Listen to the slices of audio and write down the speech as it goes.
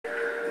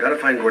Gotta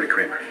find Gordy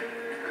Kramer.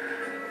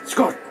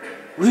 Scott,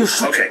 will you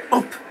shut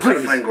up, please?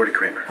 Gotta find Gordy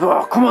Kramer.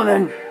 Oh, come on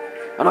then.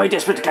 I know you're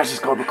desperate to catch this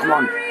guy, but come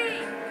on.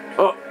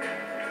 Oh.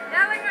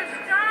 Ellinger's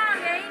strong,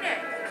 ain't it?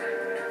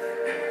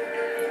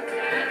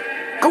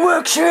 Good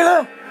work,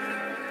 Sheila.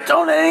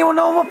 Don't let anyone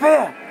know I'm up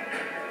here.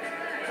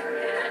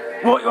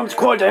 What, you want me to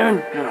quiet down?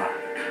 No.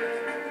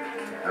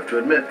 I have to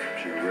admit,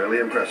 she really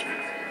impressed me.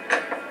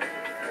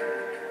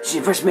 She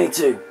impressed me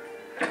too.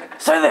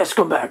 Stay there,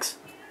 scumbags.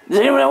 Does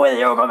anyone know where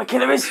the origami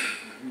killer is?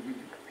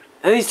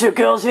 Are these two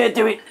girls here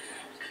doing...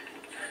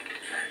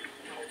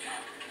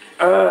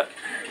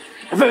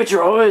 avert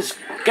your eyes.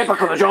 Get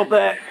back on the job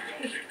there.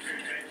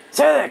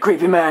 Stay there,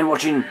 creepy man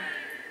watching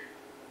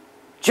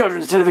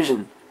children's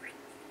television.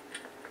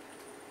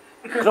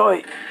 Could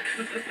I...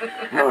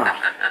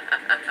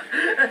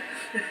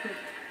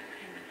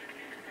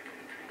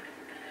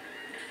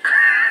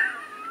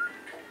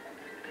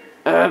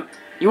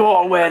 You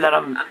are aware that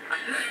I'm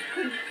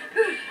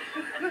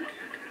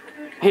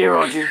here,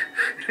 aren't you?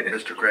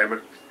 Mr.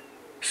 Kramer?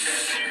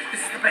 This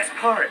is the best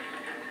part.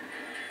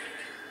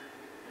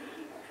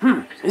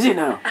 Is it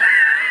now?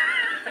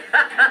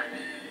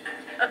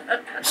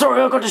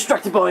 Sorry, I got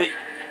distracted by,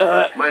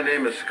 My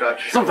name is Scott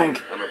Shaw. something.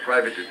 I'm a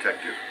private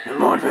detective. Never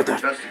mind about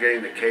that.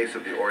 Investigating the case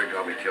of the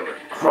origami killer.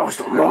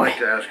 Christ I'd almighty. like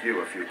to ask you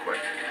a few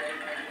questions.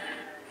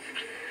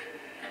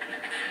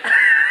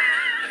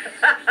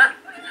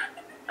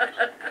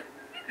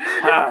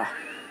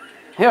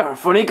 You're a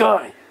funny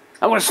guy.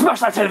 I'm gonna smash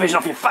that television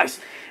off your face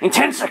in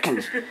 10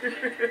 seconds.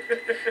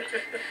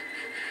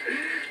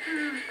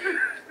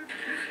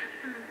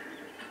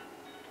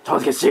 Time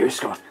to get serious,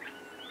 Scott.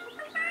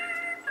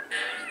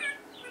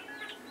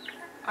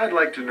 I'd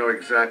like to know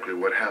exactly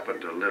what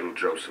happened to little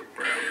Joseph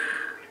Brown.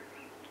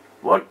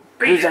 What?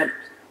 Who's that?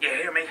 You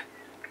hear me?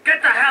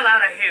 Get the hell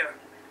out of here.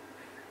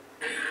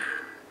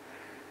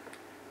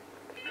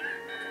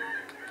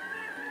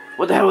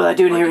 What the hell were they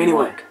doing here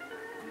anyway?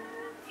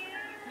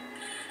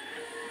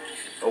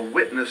 A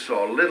witness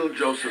saw little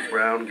Joseph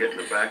Brown get in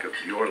the back of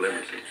your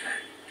limousine.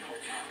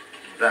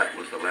 That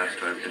was the last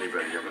time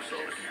anybody ever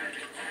saw it.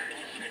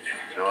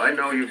 Now, I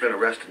know you've been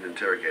arrested and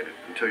interrogated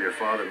until your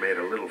father made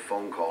a little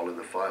phone call and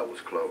the file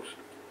was closed.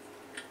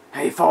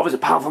 Hey, father's a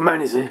powerful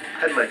man, is he?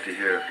 I'd like to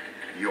hear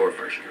your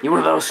version. You're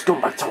one of those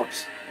scumbag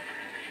types.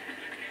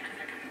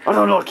 I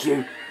don't like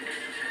you.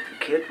 The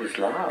kid was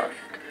lost.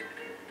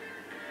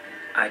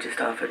 I just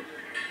offered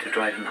to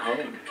drive him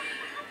home.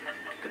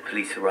 The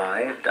police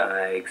arrived,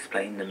 I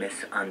explained the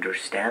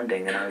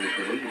misunderstanding, and I was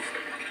released.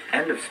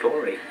 End of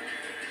story.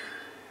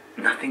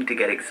 Nothing to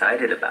get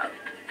excited about,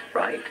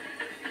 right?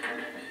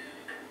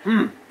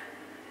 You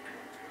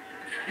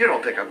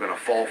don't think I'm gonna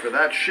fall for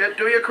that shit,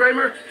 do you,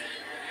 Kramer?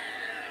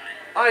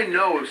 I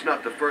know it's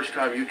not the first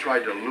time you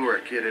tried to lure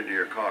a kid into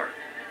your car.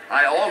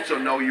 I also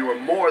know you were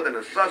more than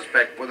a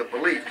suspect for the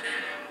police.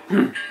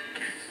 One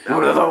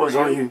of those,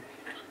 are you?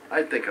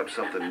 I think I'm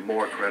something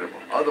more credible.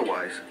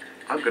 Otherwise,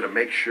 I'm gonna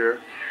make sure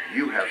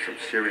you have some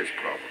serious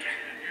problems.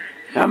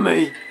 And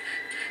me.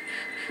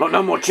 Like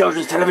no more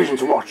children's television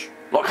to watch.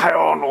 Like Hey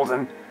Arnold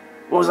and...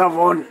 What was that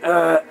one?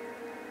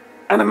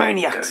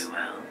 Animaniacs. Very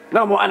well.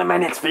 No more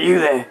Animaniacs for you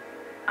there.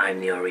 I'm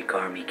the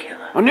origami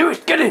killer. I knew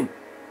it. Get in.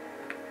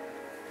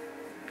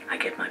 I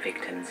get my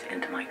victims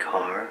into my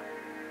car.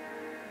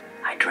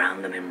 I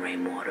drown them in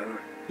rainwater.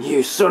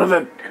 You son of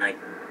a... Then I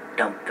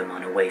dump them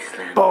on a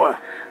wasteland. Boy.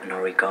 An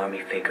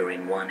origami figure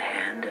in one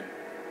hand and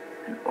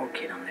an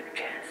orchid on their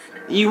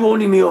chest. You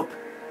winding me up.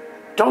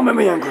 Don't make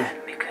me angry.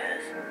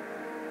 Because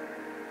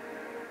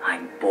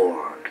I'm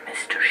bored,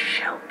 Mr.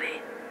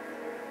 Shelby.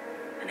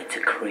 And it's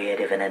a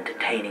creative and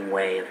entertaining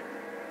way of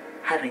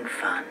having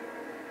fun.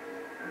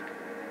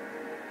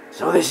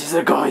 So this is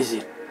the guy, is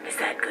it? Is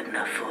that good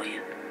enough for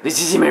you? This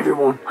is him,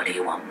 everyone. Or do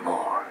you want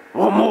more?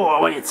 One more. I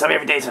want you to tell me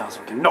every detail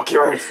so I can knock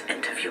your This ass.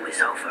 interview is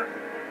over.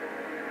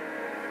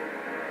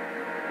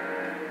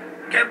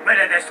 Get rid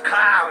of this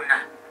clown.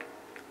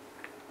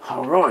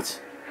 All right.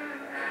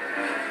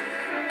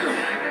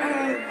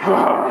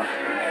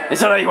 Is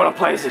that how you want to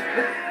play, is it?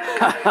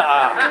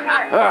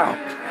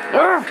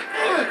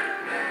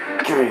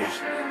 Come here.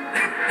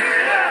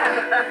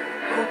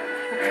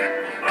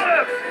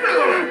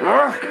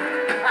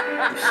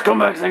 You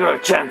scumbags ain't got a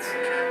chance.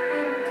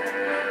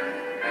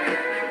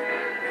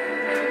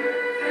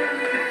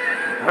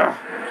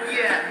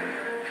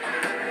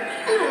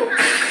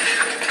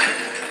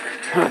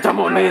 Don't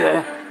mind me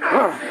there.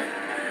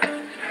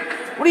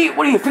 What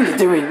do you think you're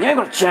doing? You ain't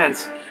got a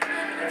chance.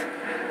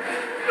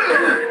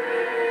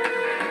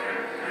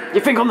 You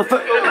think on the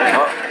foot?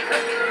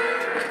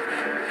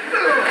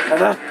 Like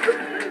that?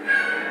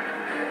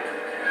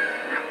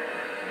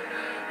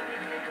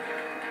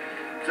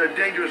 It's a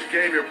dangerous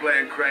game you're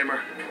playing,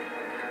 Kramer.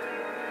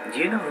 Do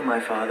you know who my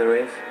father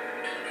is?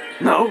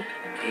 No.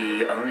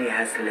 He only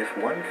has to lift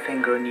one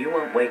finger and you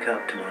won't wake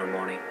up tomorrow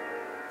morning.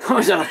 How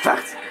is that a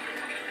fact?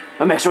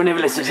 I'll make sure I never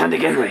lift his hand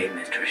again. Afraid,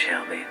 Mr.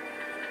 Shelby.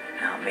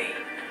 Not me.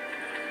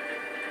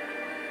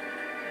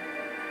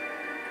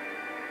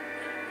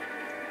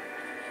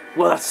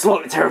 Well, that's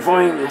slightly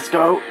terrifying. Let's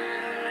go.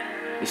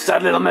 You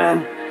sad little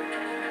man.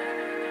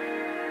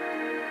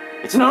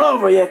 It's not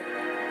over yet.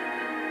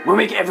 We'll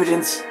make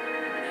evidence.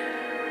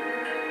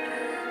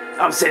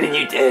 I'm sending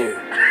you down.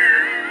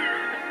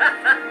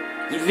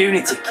 You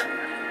lunatic.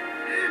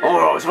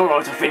 Alright,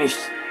 I finished.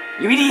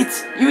 You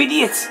idiot! You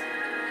idiot!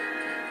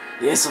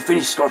 Yes, I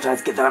finished, Scott. I had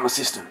to get that out of my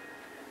system.